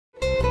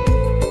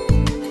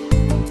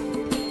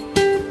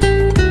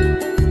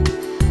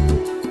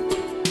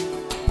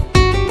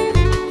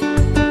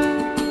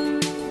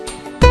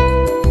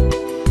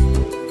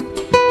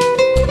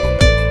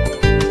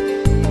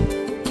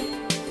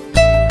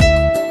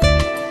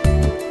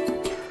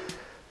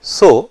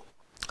So,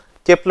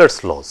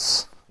 Kepler's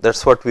laws, that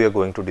is what we are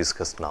going to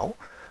discuss now.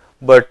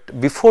 But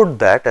before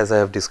that, as I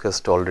have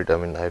discussed already, I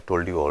mean I have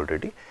told you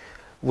already,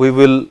 we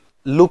will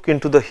look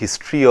into the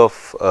history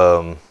of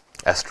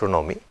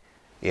astronomy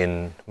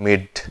in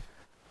mid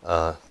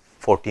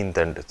 14th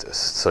and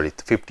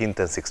 15th and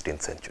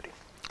 16th century.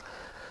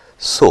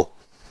 So,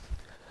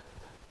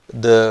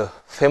 the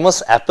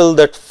famous apple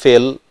that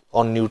fell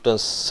on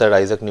Sir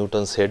Isaac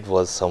Newton's head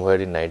was somewhere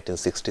in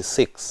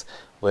 1966,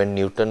 when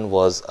Newton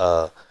was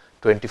a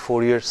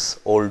 24 years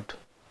old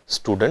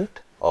student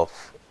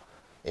of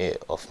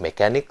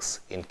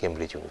mechanics in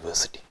Cambridge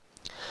University.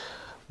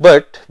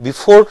 But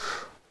before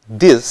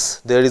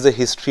this, there is a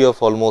history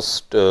of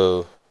almost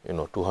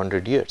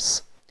 200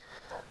 years.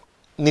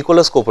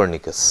 Nicholas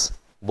Copernicus,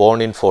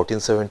 born in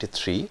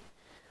 1473,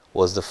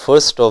 was the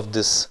first of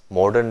this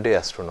modern day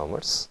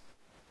astronomers,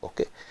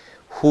 okay,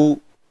 who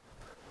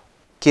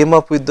came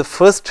up with the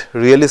first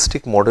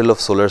realistic model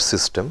of solar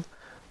system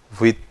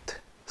with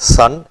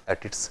sun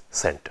at its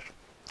center.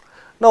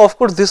 Now, of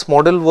course, this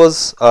model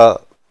was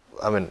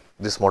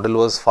this model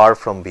was far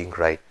from being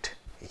right.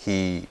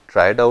 He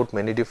tried out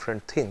many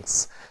different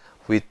things,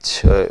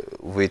 which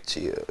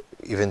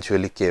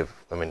eventually came.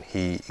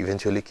 He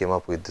eventually came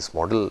up with this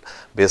model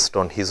based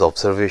on his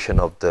observation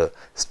of the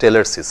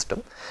stellar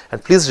system.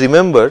 And please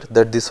remember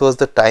that this was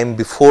the time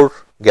before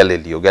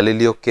Galileo.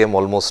 Galileo came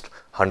almost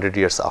 100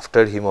 years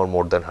after him, or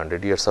more than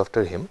 100 years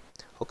after him.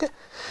 Okay,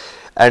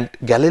 and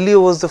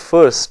Galileo was the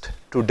first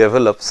to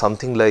develop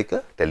something like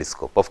a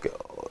telescope.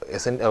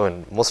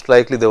 Most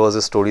likely there was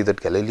a story that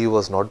Galileo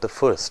was not the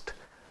first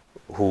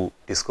who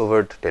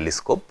discovered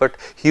telescope, but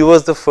he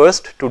was the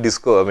first to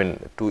discover,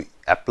 to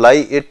apply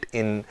it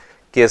in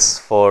case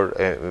for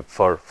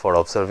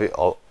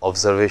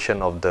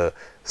observation of the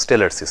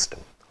stellar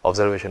system,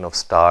 observation of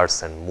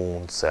stars and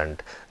moons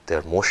and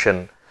their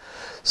motion.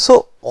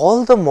 So,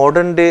 all the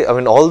modern day,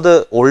 all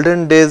the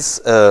olden days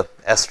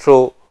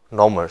astronomy,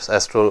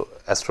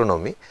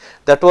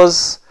 that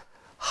was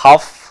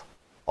half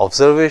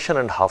observation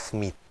and half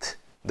myth.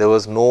 There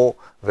was no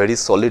very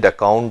solid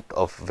account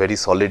of very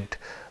solid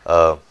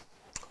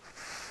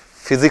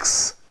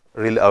physics,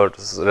 or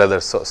rather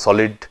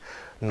solid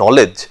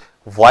knowledge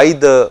why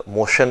the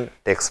motion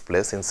takes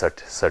place in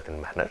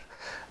certain manner.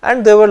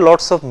 And there were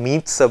lots of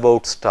myths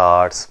about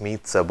stars,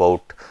 myths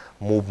about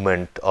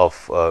movement of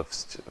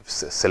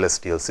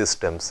celestial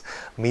systems,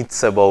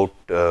 myths about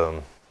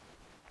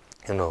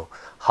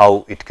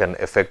how it can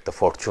affect the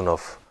fortune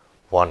of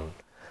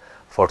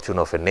fortune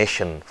of a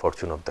nation,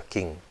 fortune of the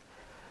king.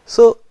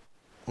 So,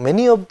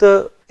 many of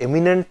the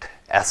eminent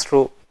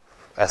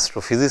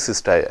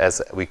astrophysicists,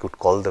 as we could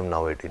call them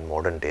now in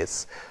modern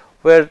days,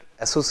 were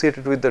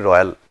associated with the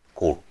royal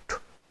court.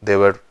 They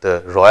were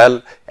the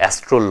royal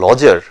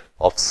astrologer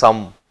of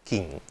some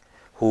king,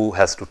 who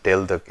has to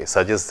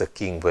suggest the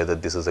king whether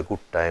this is a good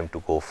time to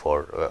go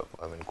for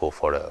go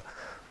for a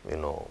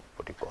you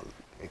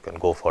can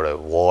go for a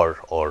war,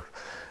 or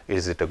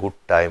is it a good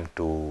time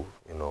to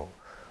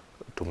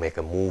to make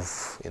a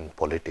move in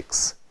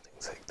politics,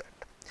 things like that.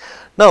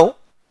 Now,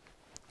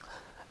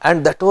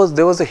 and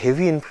there was a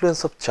heavy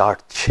influence of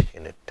church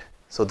in it.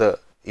 So,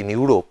 in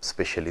Europe,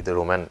 especially the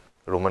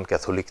Roman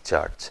Catholic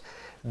Church,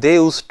 they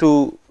used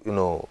to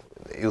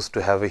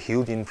have a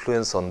huge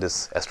influence on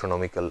this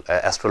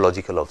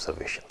astrological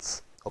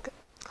observations. Okay,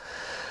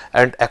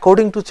 and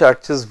according to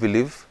church's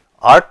belief,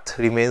 Earth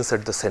remains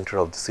at the center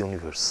of this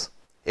universe.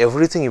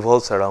 Everything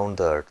evolves around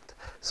the Earth.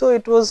 So,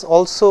 it was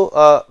also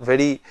a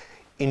very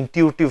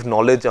intuitive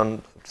knowledge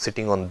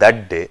sitting on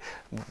that day,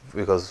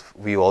 because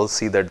we all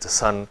see that the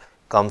sun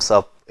comes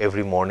up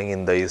every morning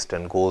in the east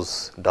and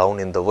goes down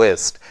in the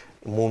west.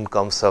 Moon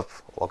comes up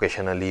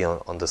occasionally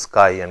on the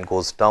sky and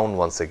goes down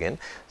once again.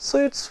 So,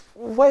 it's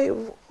why,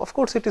 of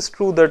course, it is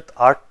true that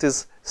Earth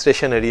is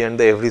stationary and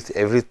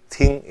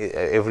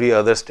every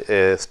other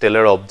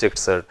stellar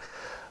objects are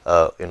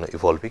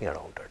evolving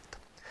around Earth.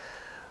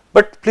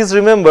 But please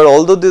remember,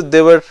 although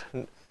they were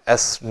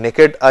as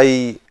naked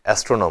eye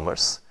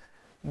astronomers,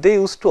 they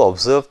used to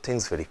observe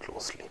things very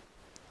closely.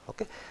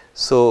 Okay.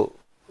 So,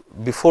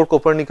 before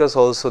Copernicus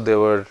also there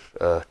were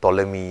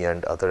Ptolemy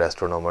and other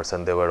astronomers,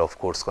 and there were of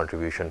course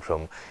contribution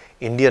from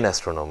Indian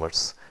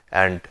astronomers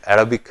and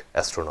Arabic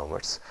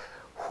astronomers,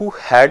 who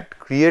had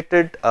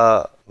created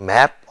a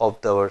map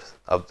of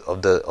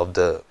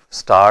the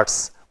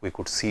stars we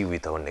could see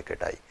with our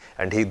naked eye,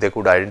 and they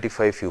could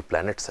identify a few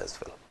planets as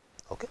well.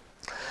 Okay.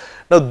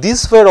 Now,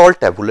 these were all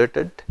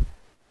tabulated.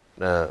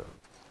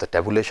 The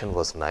tabulation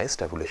was nice,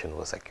 tabulation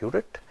was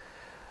accurate,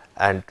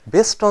 and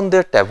based on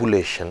their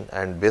tabulation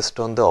and based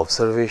on the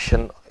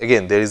observation,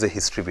 again there is a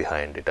history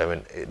behind it.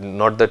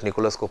 Not that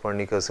Nicholas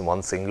Copernicus in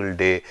one single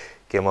day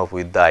came up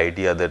with the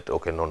idea that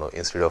okay, no,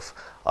 instead of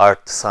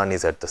Earth, sun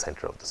is at the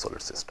center of the solar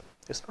system.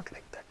 It is not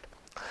like that.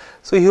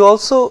 So, he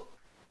also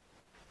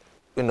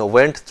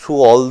went through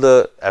all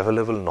the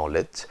available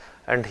knowledge,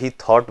 and he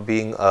thought,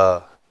 being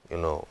a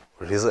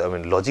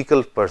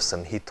logical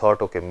person, he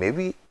thought okay,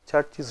 maybe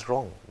church is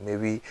wrong,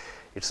 maybe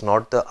It is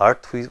not the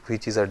earth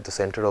which is at the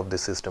center of the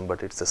system,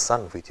 but it is the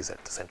sun which is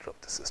at the center of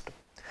the system.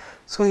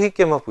 So, he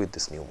came up with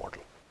this new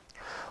model.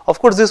 Of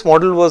course, this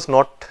model was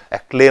not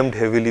acclaimed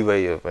heavily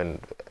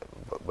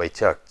by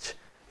church,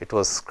 it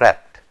was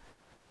scrapped.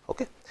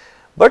 Okay.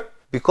 But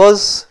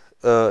because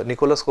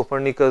Nicolaus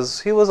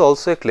Copernicus, he was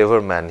also a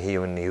clever man.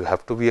 You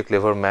have to be a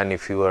clever man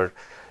if you are,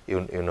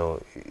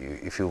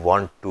 if you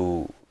want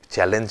to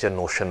challenge a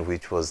notion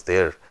which was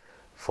there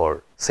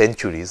for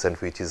centuries and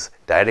which is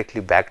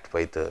directly backed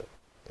by the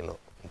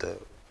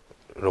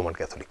Roman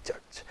Catholic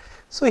Church.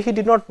 So, he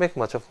did not make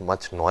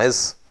much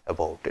noise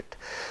about it,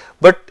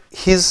 but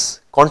his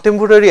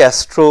contemporary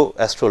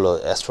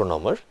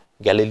astronomer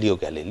Galileo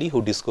Galilei,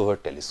 who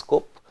discovered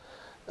telescope,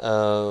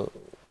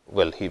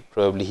 well,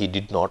 he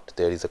did not,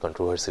 there is a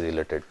controversy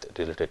related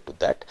to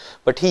that,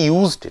 but he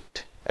used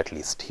it, at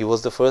least he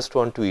was the first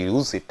one to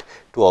use it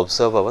to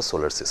observe our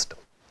solar system.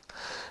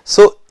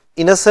 So,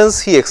 in a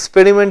sense, he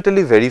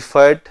experimentally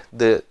verified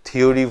the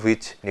theory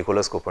which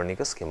Nicolaus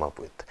Copernicus came up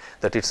with,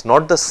 that it is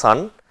not the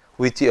sun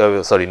which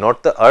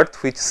not the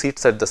earth which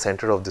sits at the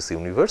center of this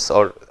universe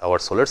or our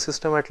solar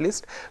system at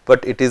least,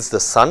 but it is the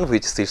sun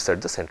which sits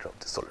at the center of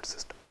the solar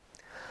system.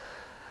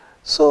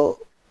 So,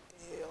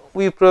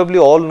 we probably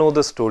all know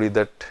the story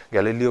that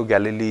Galileo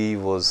Galilei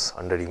was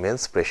under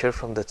immense pressure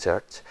from the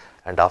church,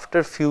 and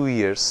after few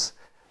years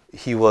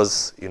he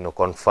was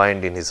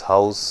confined in his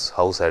house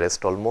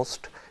arrest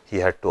almost. He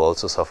had to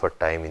also suffer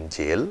time in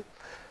jail.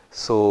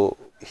 So,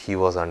 he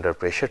was under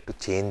pressure to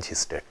change his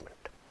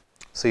statement.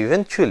 So,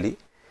 eventually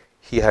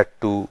he had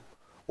to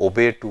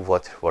obey to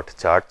what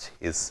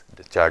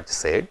the church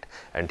said,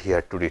 and he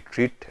had to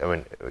retreat,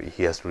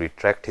 he has to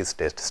retract his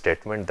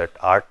statement that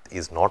earth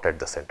is not at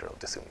the center of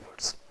this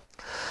universe.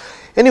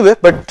 Anyway,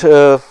 but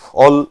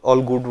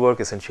all good work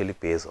essentially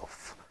pays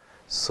off.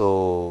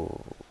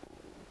 So,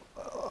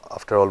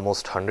 after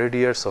almost 100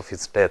 years of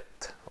his death,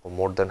 or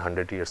more than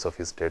 100 years of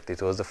his death,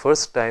 it was the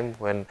first time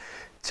when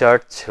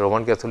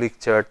Roman Catholic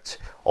Church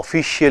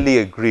officially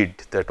agreed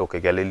that okay,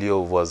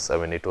 Galileo was,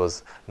 it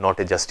was not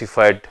a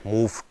justified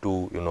move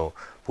to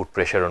put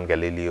pressure on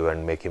Galileo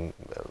and make him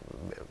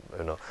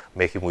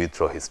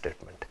withdraw his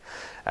statement.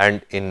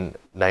 And in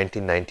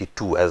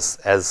 1992,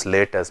 as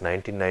late as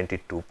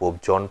 1992,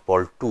 Pope John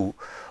Paul II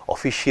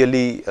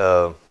officially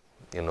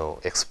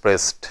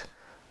expressed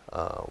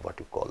what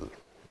you call.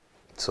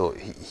 So,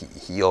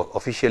 he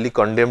officially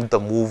condemned the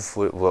move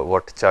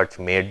what church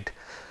made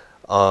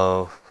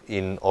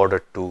in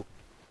order to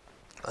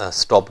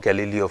stop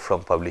Galileo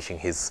from publishing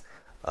his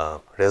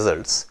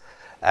results,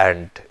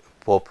 and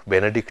Pope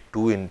Benedict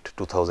II in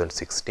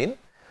 2016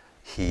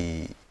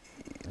 he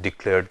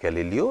declared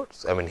Galileo,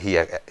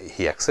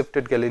 he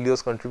accepted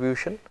Galileo's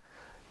contribution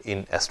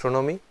in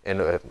astronomy,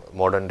 in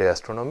modern day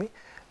astronomy,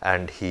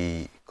 and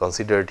he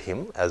considered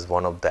him as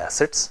one of the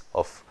assets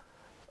of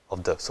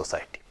the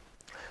society.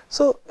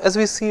 So, as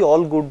we see,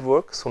 all good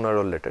work sooner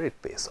or later it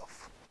pays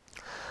off.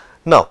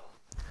 Now,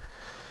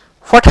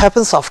 what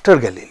happens after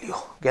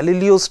Galileo?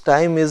 Galileo's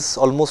time is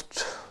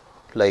almost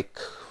like,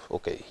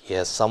 okay, he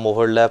has some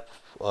overlap,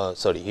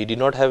 he did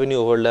not have any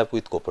overlap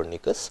with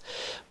Copernicus,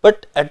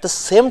 but at the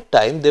same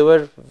time there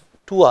were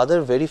two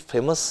other very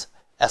famous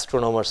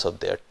astronomers of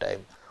their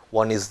time.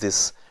 One is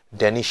this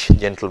Danish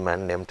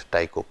gentleman named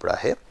Tycho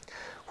Brahe,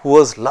 who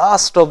was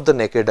last of the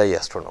naked eye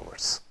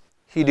astronomers.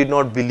 He did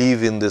not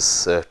believe in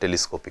this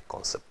telescopic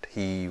concept.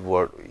 He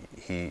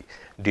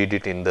did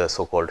it in the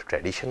so called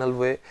traditional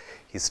way.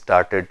 He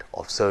started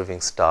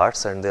observing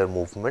stars and their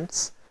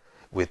movements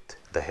with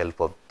the help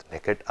of the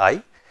naked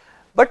eye,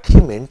 but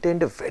he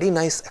maintained a very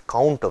nice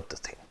account of the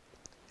thing.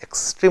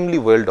 Extremely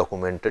well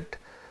documented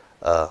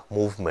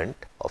movement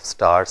of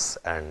stars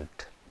and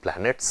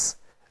planets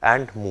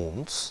and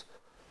moons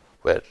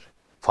were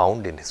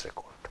found in his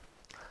record.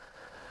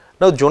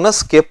 Now,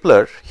 Johannes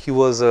Kepler, he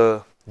was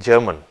a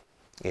German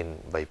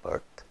by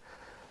birth.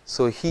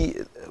 So,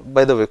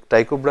 by the way,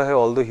 Tycho Brahe,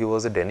 although he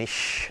was a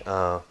Danish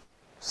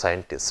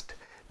scientist,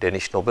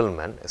 Danish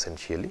nobleman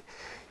essentially,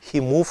 he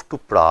moved to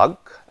Prague,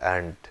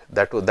 and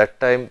that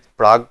time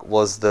Prague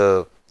was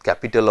the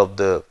capital of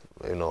the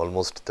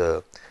almost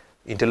the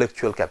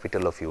intellectual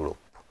capital of Europe.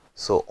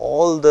 So,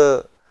 all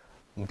the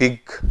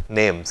big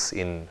names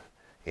in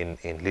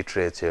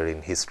literature,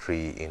 in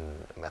history,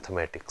 in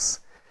mathematics,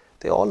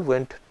 they all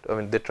went,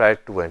 they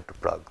tried to went to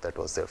Prague, that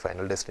was their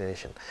final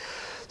destination.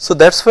 So,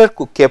 that is where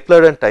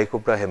Kepler and Tycho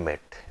Brahe met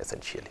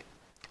essentially.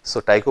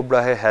 So, Tycho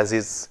Brahe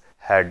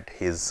had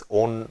his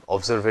own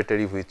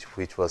observatory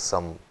which was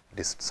some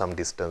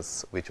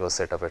distance, which was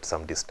set up at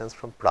some distance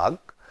from Prague,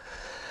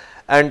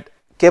 and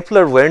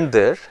Kepler went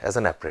there as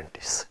an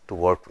apprentice to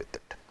work with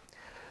it.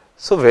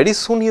 So, very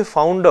soon he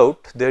found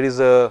out there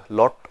is a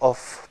lot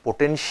of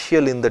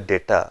potential in the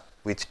data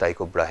which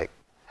Tycho Brahe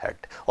had.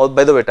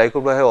 By the way,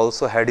 Tycho Brahe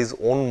also had his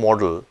own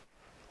model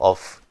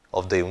of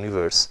the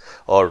universe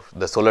or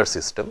the solar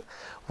system,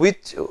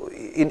 which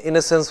in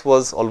a sense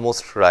was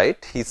almost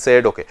right. He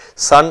said, okay,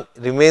 sun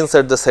remains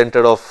at the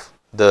center of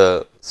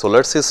the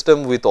solar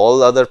system with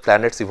all other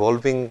planets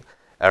evolving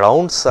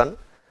around sun,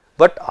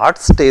 but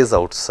Earth stays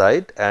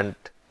outside and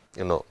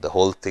the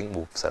whole thing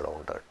moves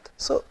around Earth.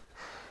 So,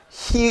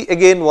 he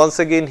once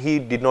again he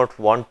did not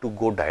want to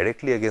go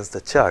directly against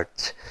the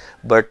church,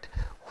 but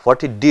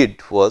what he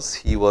did was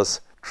he was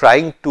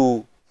trying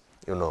to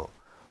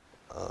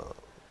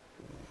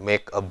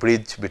make a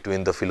bridge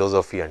between the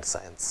philosophy and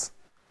science,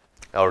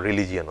 or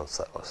religion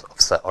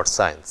or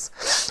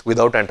science,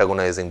 without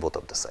antagonizing both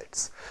of the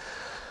sides.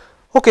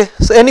 Okay,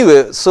 so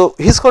anyway, so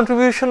his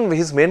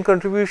main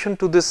contribution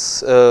to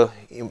this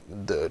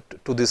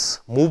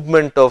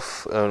movement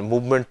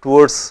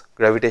towards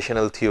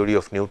gravitational theory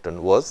of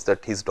Newton was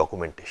that his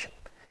documentation.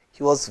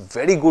 He was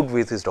very good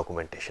with his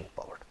documentation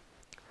power.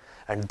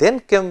 And then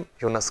came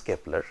Johannes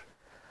Kepler,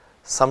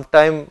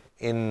 sometime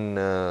in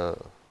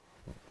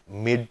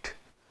mid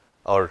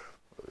or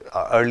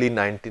early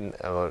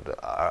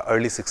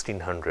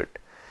 1600.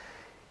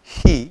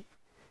 He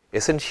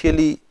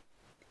essentially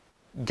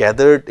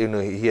gathered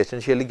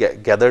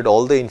gathered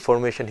all the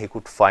information he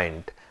could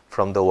find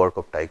from the work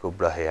of Tycho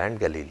Brahe and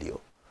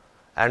Galileo,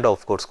 and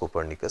of course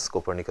Copernicus.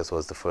 Copernicus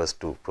was the first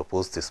to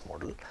propose this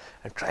model,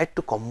 and tried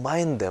to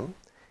combine them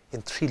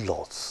in 3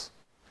 laws,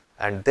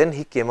 and then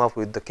he came up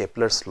with the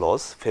Kepler's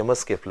laws,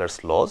 famous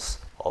Kepler's laws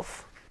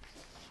of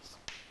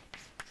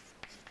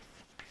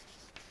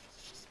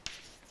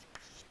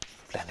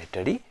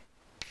planetary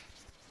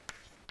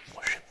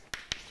motion.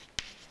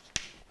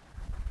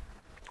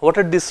 What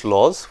are these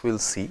laws? We will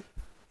see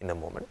in a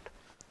moment.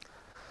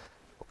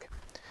 Okay.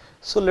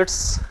 So, let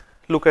us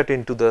look at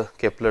into the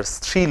Kepler's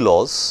 3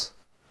 laws,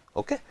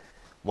 okay,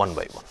 one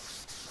by one.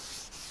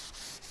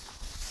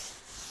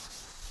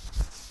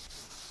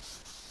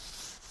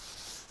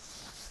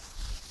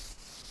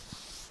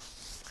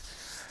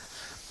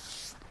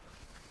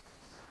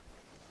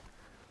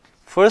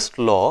 First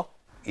law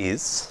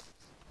is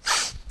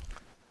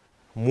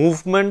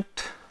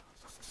movement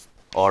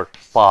or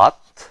path.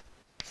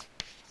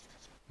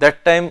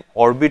 That time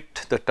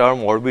orbit, the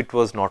term orbit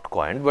was not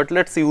coined, but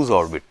let us use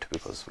orbit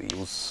because we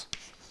will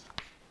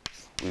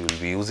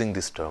be using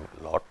this term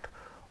a lot.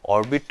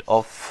 Orbit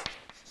of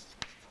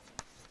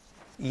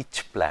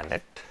each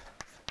planet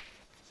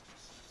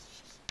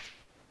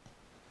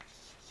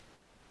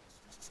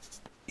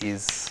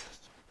is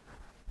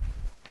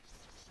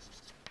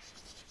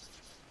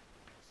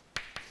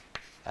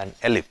an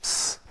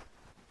ellipse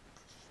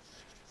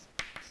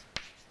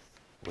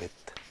with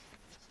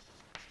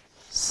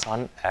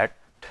Sun at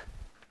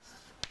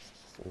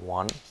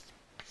one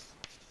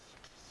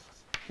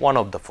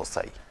of the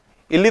foci.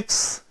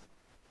 Ellipse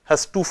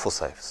has 2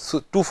 foci, so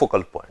 2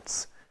 focal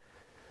points.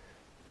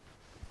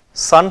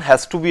 Sun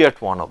has to be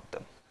at one of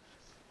them.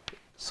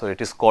 So,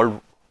 it is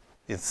called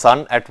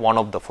Sun at one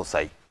of the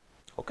foci.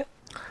 Okay.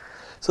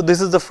 So,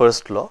 this is the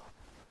first law.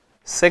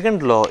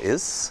 Second law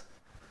is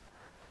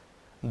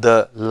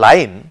the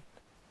line,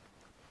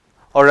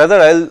 or rather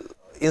I will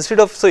instead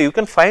of, so you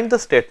can find the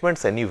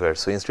statements anywhere.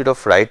 So, instead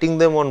of writing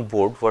them on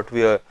board, what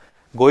we are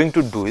going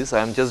to do is I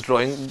am just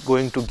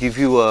going to give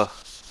you a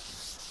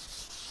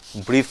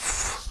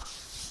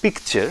brief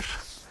picture.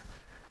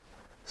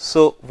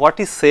 So, what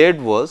he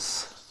said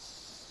was,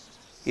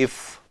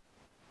 if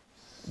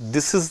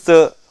this is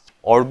the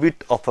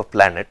orbit of a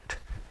planet,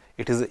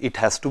 it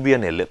has to be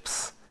an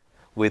ellipse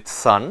with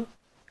Sun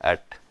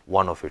at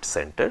one of its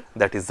center.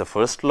 That is the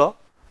first law,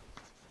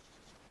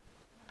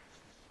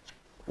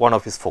 one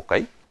of his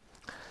foci.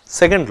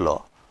 Second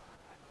law,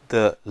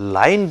 the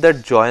line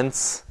that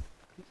joins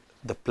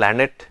the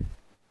planet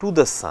to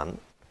the Sun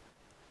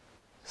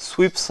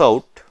sweeps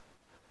out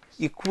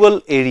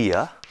equal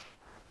area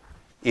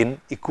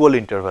in equal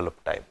interval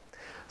of time.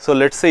 So,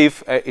 let us say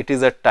if it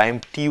is at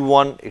time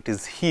t1 it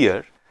is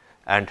here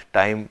and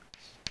time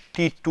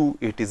t2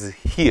 it is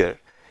here.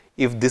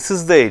 If this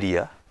is the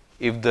area,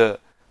 if the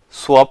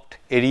swapped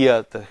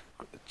area, the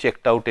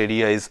checked out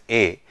area is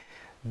A,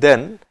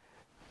 then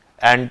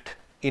and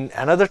in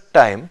another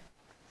time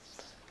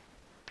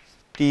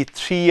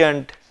T3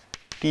 and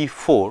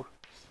T4,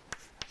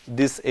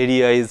 this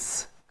area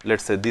is, let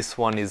us say this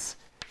one is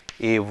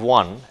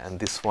A1 and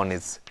this one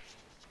is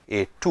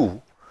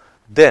A2,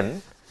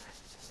 then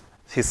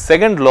his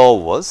second law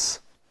was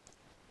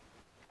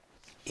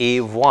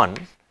A1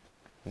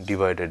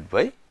 divided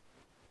by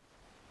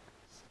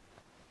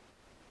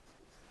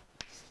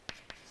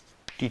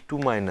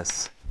T2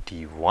 minus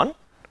T1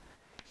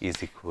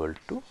 is equal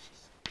to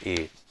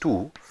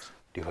A2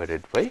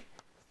 divided by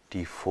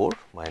T4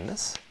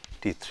 minus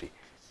T3.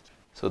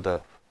 So,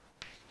 the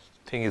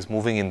thing is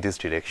moving in this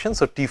direction.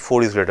 So,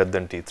 T4 is greater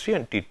than T3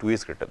 and T2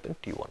 is greater than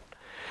T1.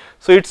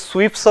 So, it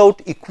sweeps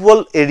out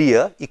equal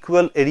area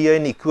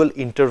in equal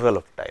interval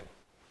of time.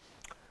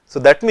 So,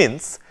 that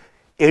means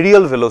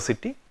aerial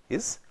velocity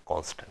is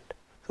constant.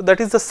 So, that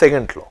is the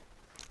second law.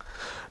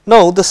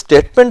 Now, the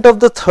statement of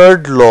the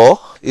third law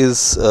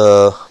is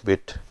a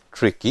bit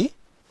tricky.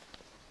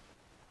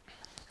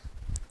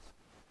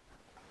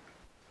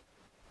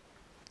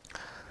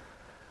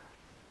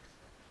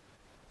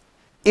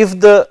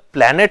 If the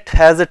planet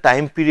has a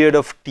time period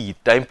of t,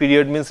 time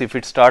period means if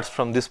it starts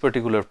from this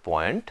particular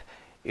point,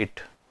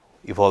 it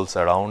evolves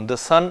around the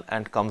sun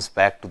and comes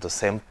back to the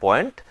same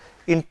point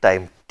in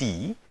time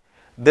t,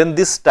 then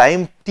this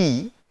time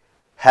t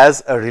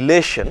has a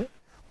relation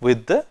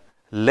with the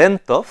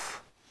length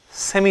of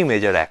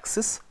semi-major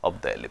axis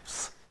of the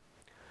ellipse.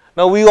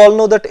 Now, we all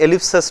know that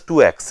ellipse has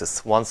two axes,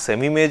 one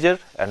semi-major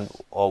and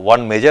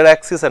one major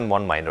axis and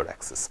one minor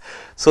axis.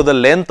 So, the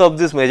length of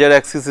this major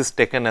axis is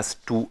taken as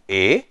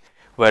 2a,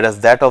 whereas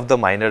that of the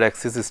minor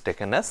axis is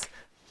taken as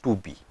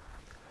 2b.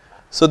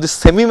 So, this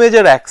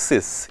semi-major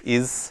axis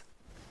is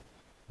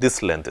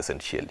this length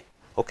essentially.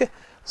 Okay.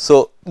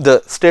 So,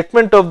 the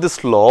statement of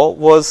this law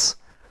was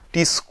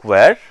t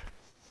square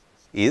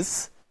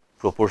is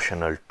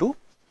proportional to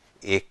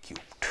a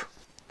cubed.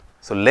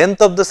 So,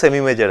 length of the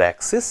semi-major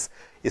axis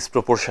is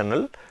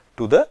proportional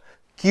to the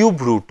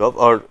cube root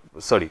of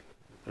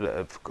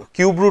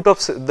cube root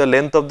of the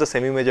length of the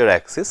semi-major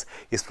axis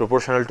is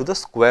proportional to the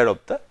square of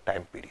the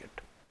time period.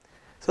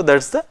 So, that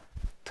is the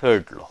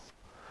third law.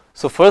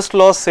 So, first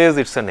law says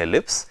it is an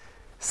ellipse,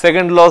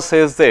 second law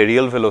says the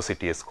aerial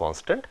velocity is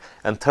constant,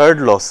 and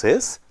third law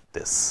says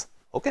this.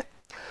 Okay.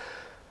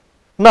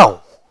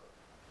 Now,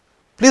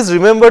 please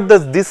remember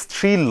that these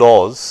three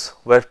laws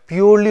were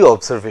purely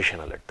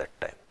observational at that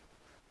time.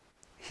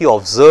 He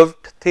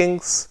observed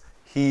things,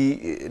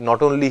 he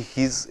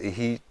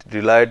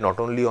relied not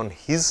only on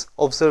his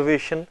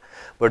observation,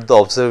 but the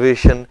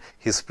observation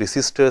his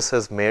predecessors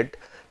has made,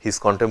 his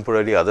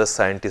contemporary other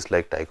scientists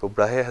like Tycho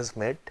Brahe has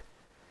made.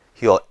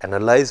 He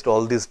analyzed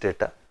all this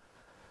data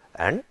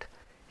and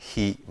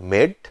he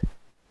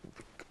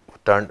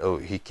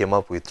came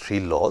up with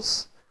three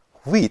laws,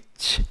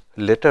 which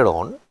later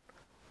on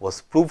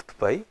was proved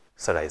by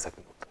Sir Isaac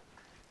Newton.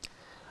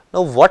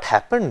 Now, what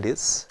happened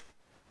is,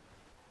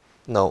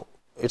 now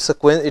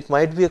it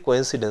might be a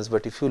coincidence,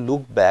 but if you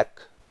look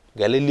back,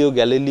 Galileo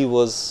Galilei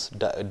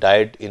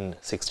died in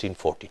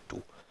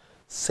 1642.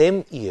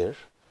 Same year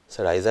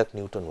Sir Isaac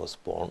Newton was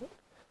born,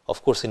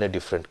 of course in a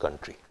different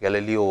country.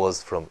 Galileo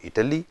was from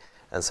Italy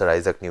and Sir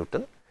Isaac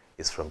Newton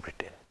is from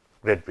Britain,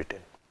 Great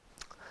Britain.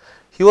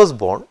 He was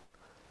born,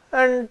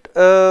 and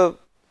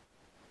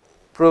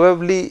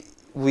probably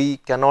we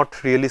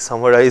cannot really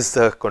summarize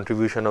the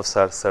contribution of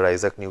Sir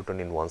Isaac Newton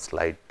in one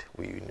slide,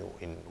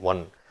 in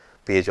one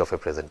page of a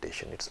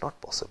presentation. It is not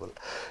possible,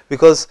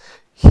 because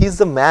he is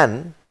the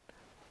man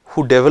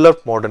who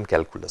developed modern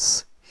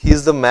calculus. He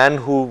is the man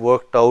who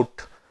worked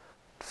out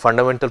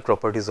fundamental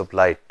properties of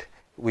light.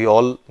 We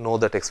all know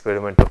that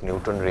experiment of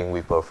Newton ring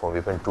we perform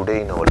even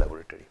today in our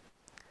laboratory.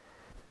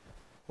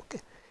 Okay.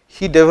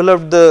 He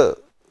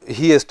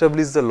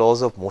established the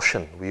laws of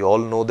motion. We all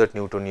know that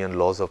Newtonian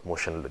laws of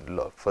motion,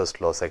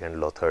 first law,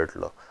 second law, third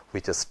law,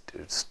 which is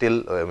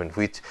still,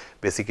 which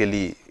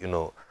basically,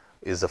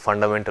 is the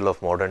fundamental of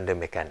modern day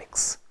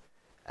mechanics.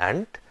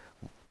 And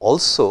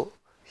also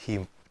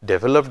he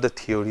developed the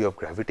theory of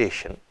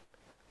gravitation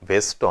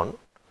based on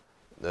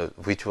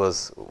which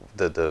was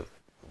the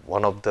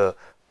one of the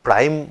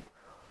prime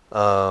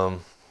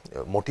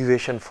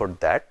motivation for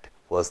that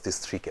was this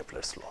three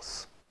Kepler's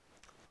laws.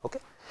 Okay.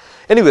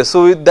 Anyway,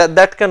 so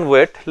that can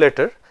wait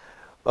later.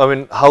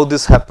 How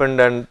this happened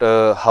and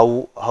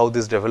how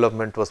this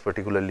development was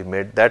particularly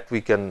made, that we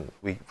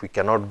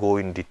cannot go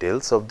in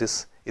details of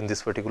this in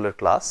this particular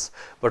class,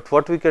 but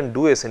what we can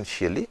do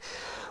essentially,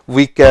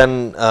 we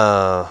can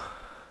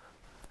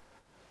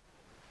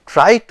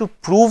try to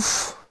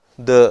prove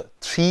the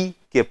three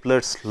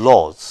Kepler's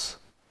laws,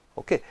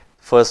 okay,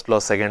 first law,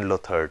 second law,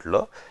 third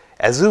law,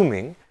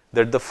 assuming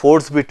that the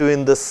force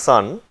between the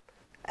sun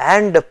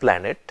and a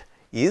planet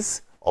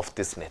is of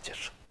this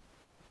nature.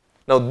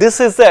 Now, this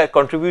is the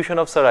contribution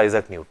of Sir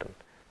Isaac Newton.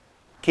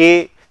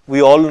 K,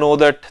 we all know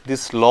that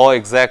this law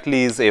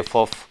exactly is f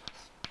of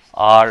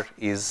r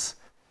is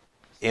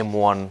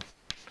m1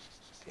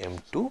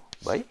 m2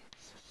 by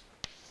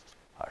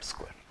r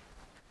square.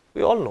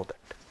 We all know that.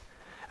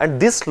 And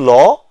this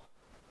law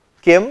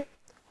came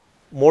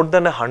more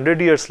than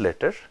 100 years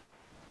later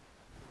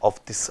of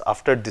this,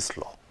 after this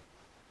law,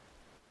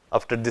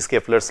 after this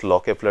Kepler's law,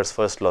 Kepler's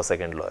first law,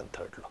 second law and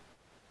third law.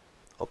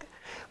 Okay.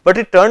 But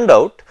it turned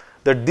out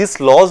that these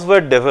laws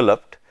were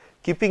developed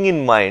keeping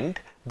in mind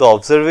the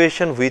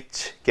observation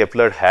which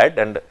Kepler had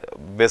and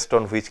based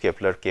on which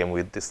Kepler came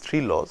with these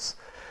three laws.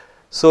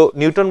 So,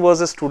 Newton was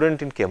a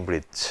student in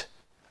Cambridge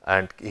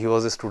and he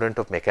was a student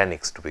of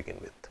mechanics to begin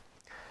with.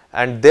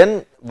 And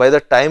then by the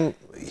time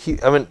he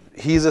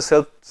is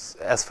a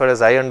as far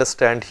as I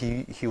understand,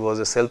 he was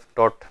a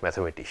self-taught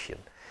mathematician.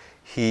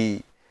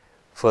 He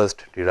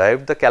first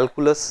derived the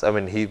calculus,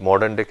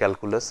 modern day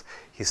calculus.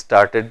 He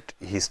started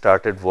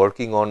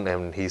working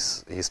on, he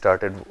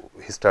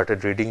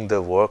started reading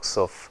the works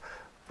of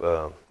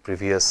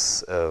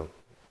previous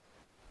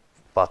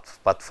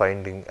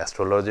pathfinding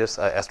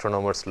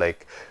astronomers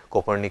like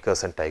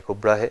Copernicus and Tycho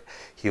Brahe.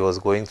 He was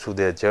going through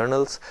their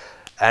journals,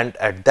 and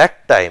at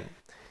that time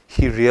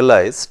he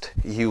realized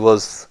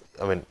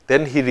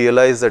then he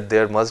realized that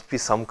there must be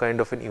some kind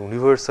of an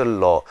universal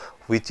law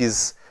which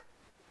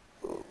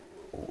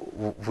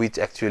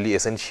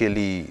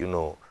essentially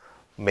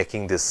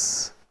making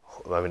this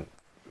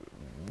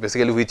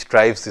basically which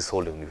drives this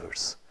whole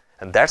universe,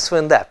 and that is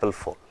when the apple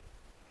fall.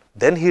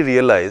 Then he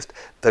realized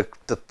that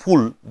the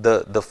pull,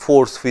 the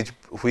force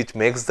which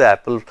makes the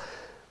apple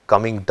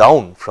coming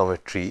down from a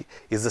tree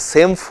is the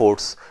same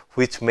force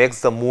which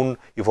makes the moon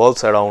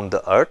evolves around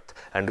the earth,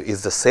 and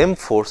is the same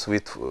force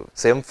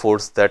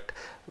that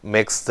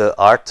makes the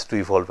earth to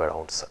evolve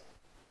around sun.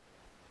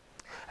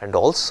 And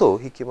also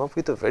he came up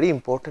with a very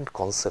important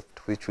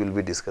concept which we will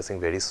be discussing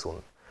very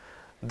soon,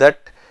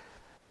 that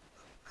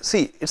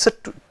see it is a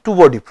two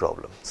body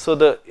problem.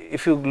 So,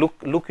 if you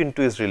look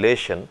into his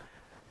relation,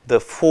 the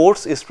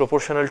force is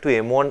proportional to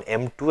m1,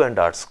 m2 and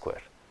r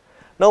square.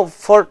 Now,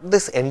 for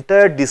this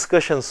entire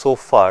discussion so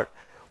far,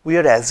 we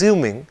are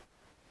assuming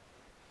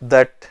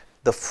that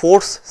the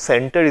force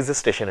center is a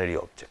stationary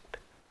object.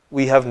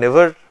 We have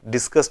never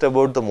discussed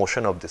about the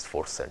motion of this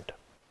force center.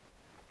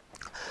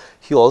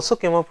 He also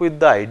came up with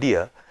the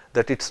idea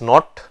that it is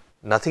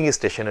nothing is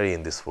stationary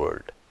in this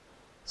world.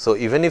 So,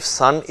 even if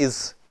sun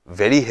is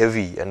very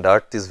heavy and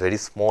earth is very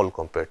small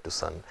compared to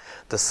sun,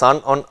 the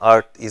sun on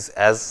earth is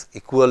as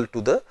equal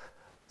to the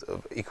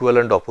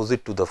equivalent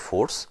opposite to the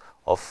force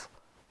of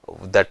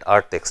that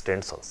earth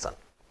extends on sun.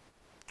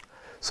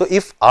 So,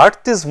 if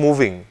earth is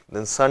moving,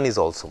 then sun is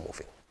also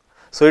moving.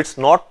 So, it is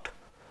not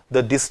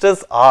the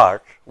distance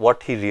r,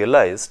 what he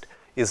realized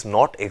is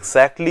not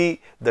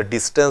exactly the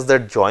distance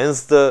that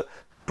joins the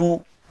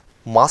two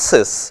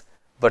masses,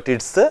 but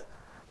it is the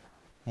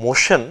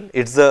motion,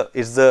 it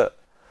is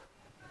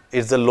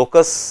the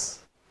locus,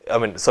 I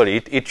mean sorry,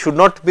 it should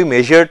not be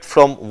measured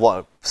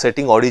from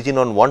setting origin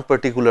on one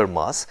particular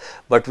mass,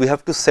 but we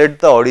have to set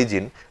the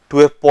origin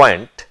to a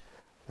point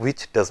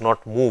which does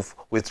not move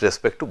with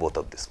respect to both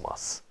of these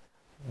mass.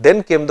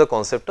 Then came the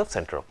concept of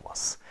center of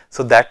mass.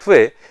 So, that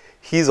way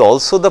he is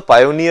also the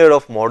pioneer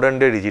of modern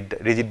day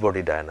rigid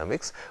body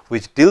dynamics,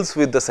 which deals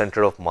with the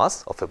center of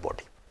mass of a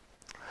body.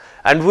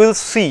 And we will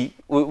see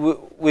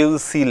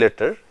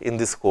later in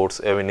this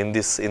course, I mean in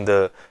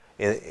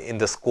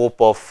the scope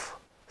of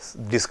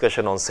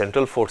discussion on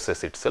central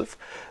forces itself,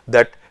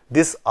 that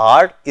this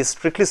r is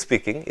strictly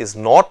speaking is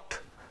not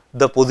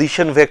the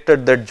position vector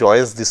that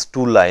joins these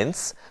two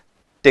lines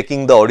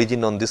taking the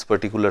origin on this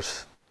particular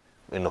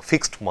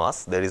fixed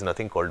mass. There is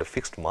nothing called a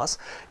fixed mass.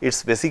 It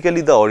is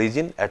basically the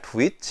origin at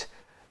which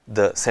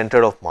the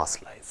center of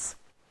mass lies.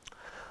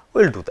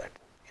 We will do that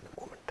in a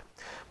moment.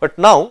 But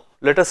now,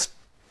 let us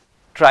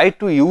try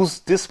to use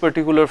this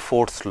particular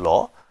force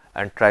law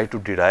and try to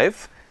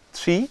derive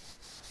try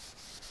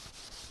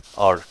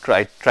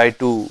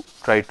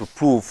to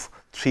prove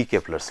 3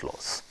 Kepler's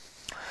laws.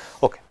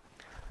 Okay.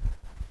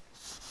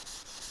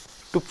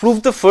 To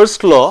prove the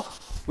first law,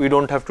 we do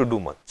not have to do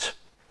much,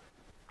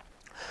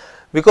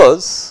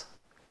 because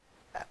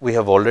we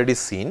have already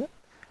seen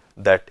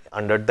that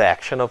under the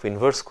action of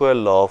inverse square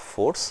law of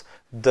force,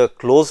 the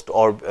closed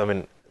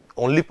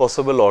only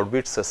possible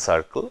orbits are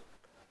circle,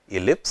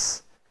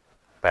 ellipse,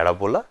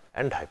 parabola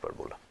and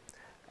hyperbola,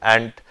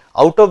 and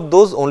out of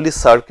those only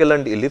circle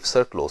and ellipse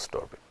are closed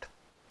orbit.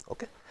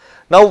 Okay.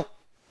 Now,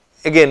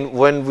 again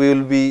when we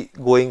will be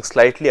going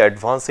slightly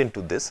advanced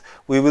into this,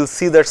 we will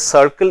see that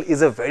circle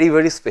is a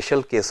very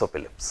special case of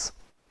ellipse.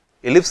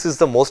 Ellipse is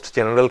the most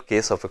general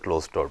case of a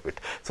closed orbit.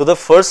 So, the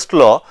first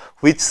law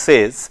which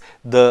says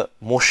the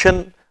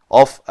motion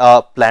of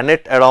a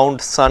planet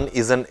around sun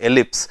is an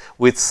ellipse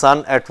with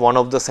sun at one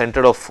of the sun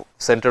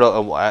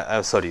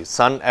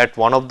at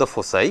one of the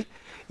foci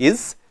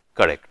is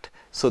correct.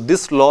 So,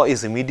 this law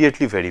is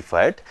immediately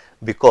verified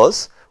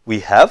because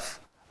we have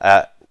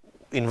a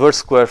inverse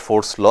square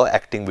force law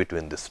acting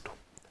between these two,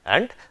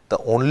 and the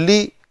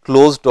only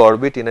closed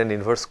orbit in an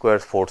inverse square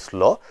force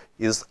law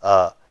is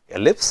a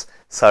ellipse.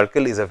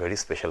 Circle is a very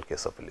special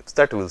case of ellipse,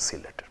 that we will see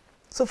later.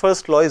 So,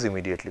 first law is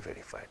immediately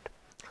verified.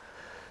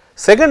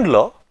 Second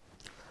law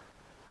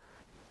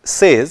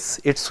says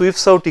it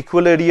sweeps out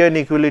equal area in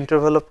equal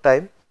interval of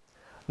time.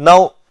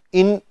 Now,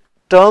 in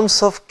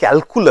terms of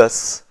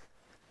calculus,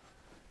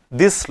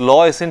 this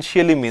law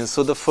essentially means,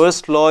 so the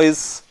first law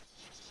is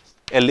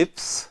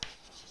ellipse,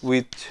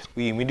 which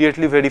we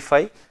immediately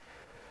verify.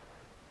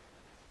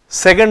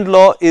 Second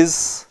law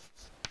is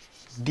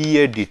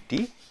dA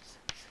dt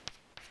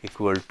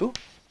equal to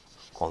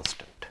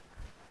constant.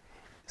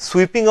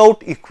 Sweeping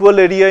out equal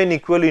area in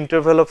equal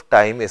interval of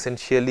time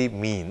essentially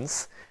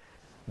means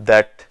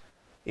that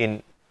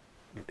in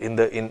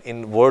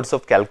words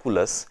of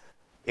calculus,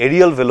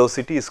 aerial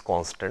velocity is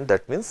constant.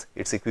 That means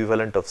it is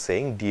equivalent of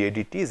saying dA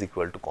dt is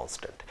equal to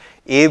constant,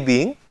 A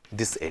being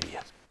this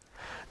area.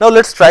 Now,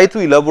 let us try to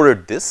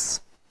elaborate this.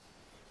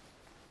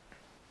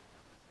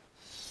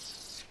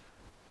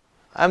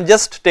 I am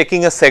just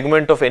taking a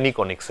segment of any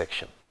conic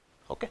section,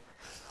 okay,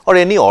 or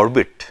any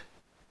orbit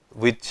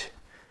which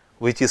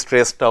is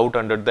traced out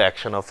under the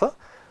action of a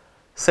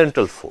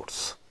central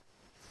force.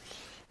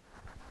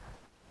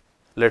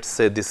 Let us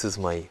say this is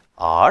my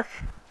r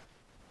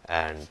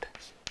and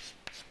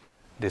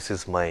this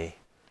is my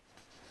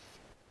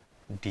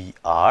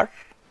dr,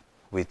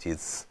 which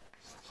is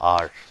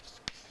r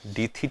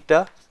d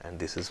theta, and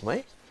this is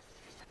my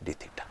d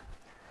theta.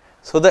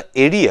 So, the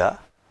area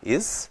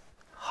is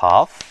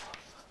half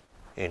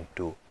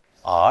into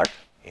r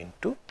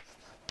d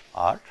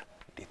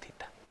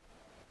theta.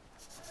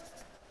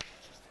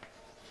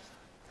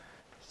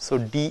 So,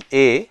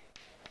 dA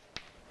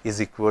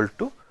is equal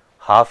to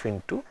half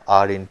into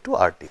r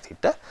d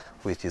theta,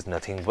 which is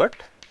nothing but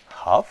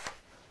half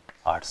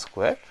r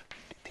square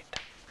d theta.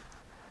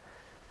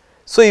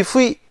 So, if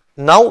we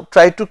now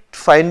try to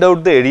find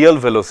out the areal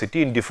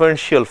velocity in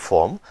differential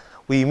form,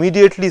 we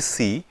immediately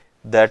see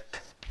that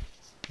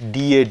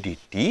dA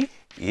dt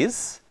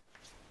is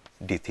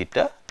d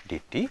theta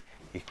dt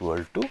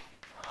equal to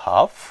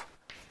half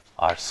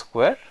r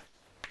square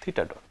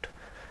theta dot.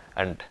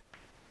 And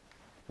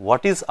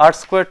what is r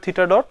square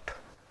theta dot?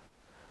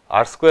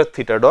 R square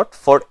theta dot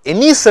for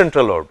any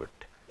central orbit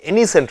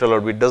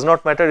does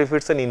not matter if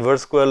it is an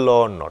inverse square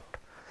law or not.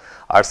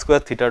 R square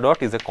theta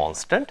dot is a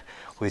constant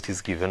which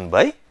is given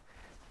by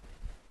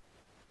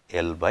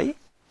L by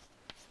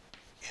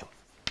m.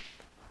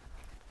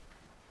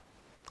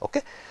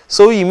 Okay.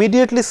 So, we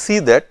immediately see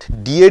that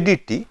dA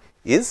dt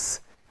is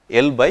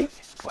L by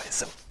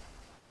twice m,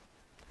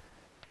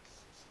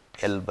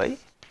 L by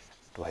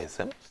twice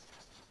m,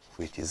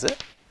 which is a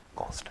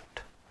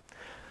constant.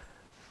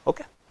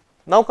 Okay.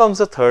 Now comes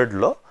the third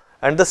law,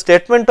 and the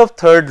statement of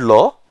third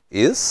law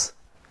is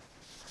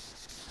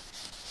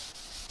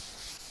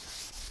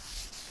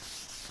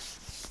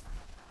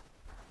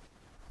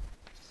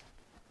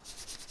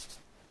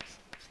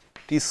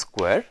T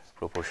square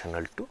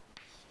proportional to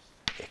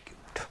A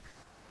cubed.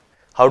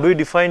 How do we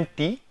define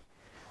T?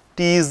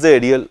 T is the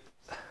areal,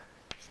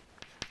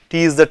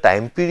 T is the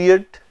time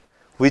period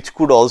which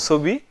could also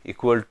be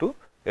equal to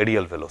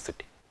areal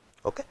velocity.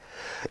 Okay.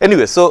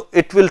 Anyway, so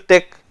it will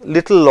take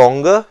little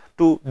longer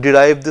to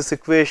derive this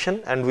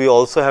equation, and we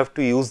also have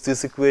to use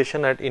this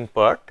equation in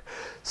part.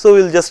 So,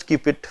 we will just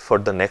keep it for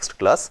the next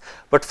class,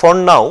 but for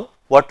now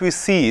what we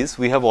see is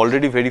we have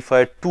already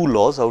verified 2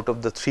 laws out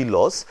of the 3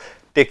 laws,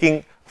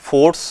 taking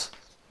force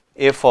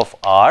F of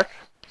r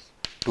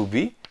to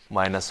be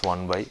minus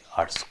 1 by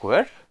r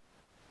square,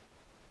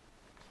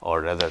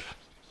 or rather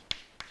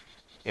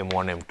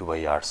m1 m2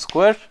 by r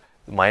square.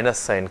 Minus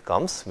sign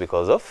comes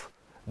because of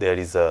there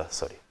is a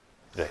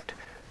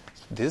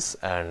this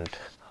and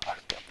r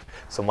cap.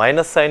 So,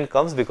 minus sign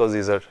comes because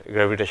these are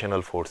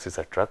gravitational force is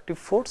attractive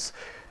force.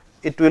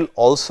 It will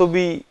also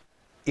be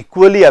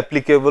equally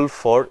applicable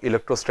for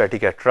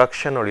electrostatic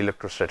attraction or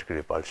electrostatic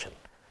repulsion.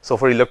 So,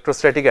 for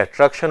electrostatic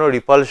attraction or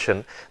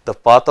repulsion, the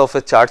path of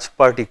a charged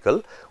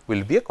particle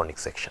will be a conic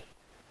section.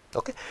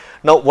 Okay.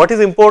 Now, what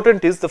is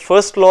important is the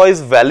first law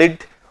is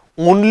valid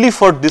only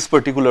for this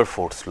particular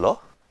force law,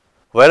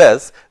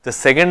 whereas the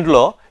second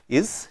law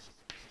is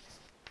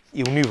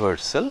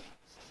universal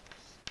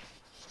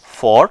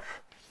for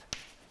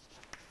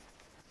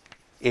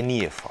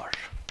any Fr.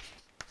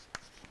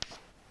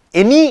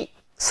 Any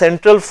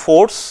central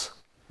force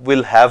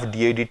will have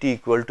dA dt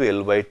equal to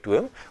L by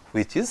 2m,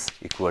 which is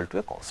equal to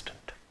a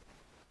constant.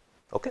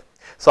 Okay.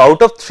 So,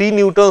 out of 3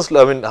 Newton's,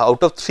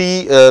 out of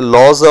 3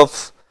 laws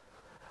of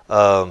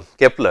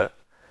Kepler,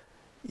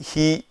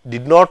 he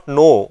did not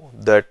know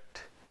that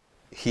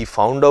he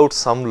found out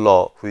some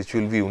law which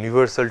will be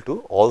universal to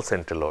all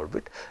central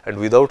orbit, and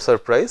without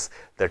surprise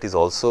that is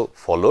also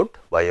followed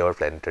by our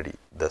planetary,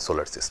 the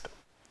solar system.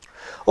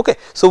 Okay.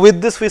 So,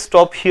 with this we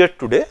stop here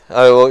today,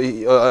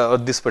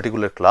 this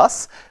particular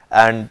class,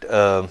 and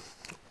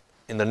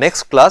in the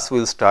next class we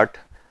will start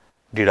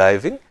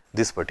deriving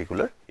this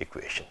particular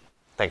equation.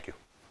 Thank you.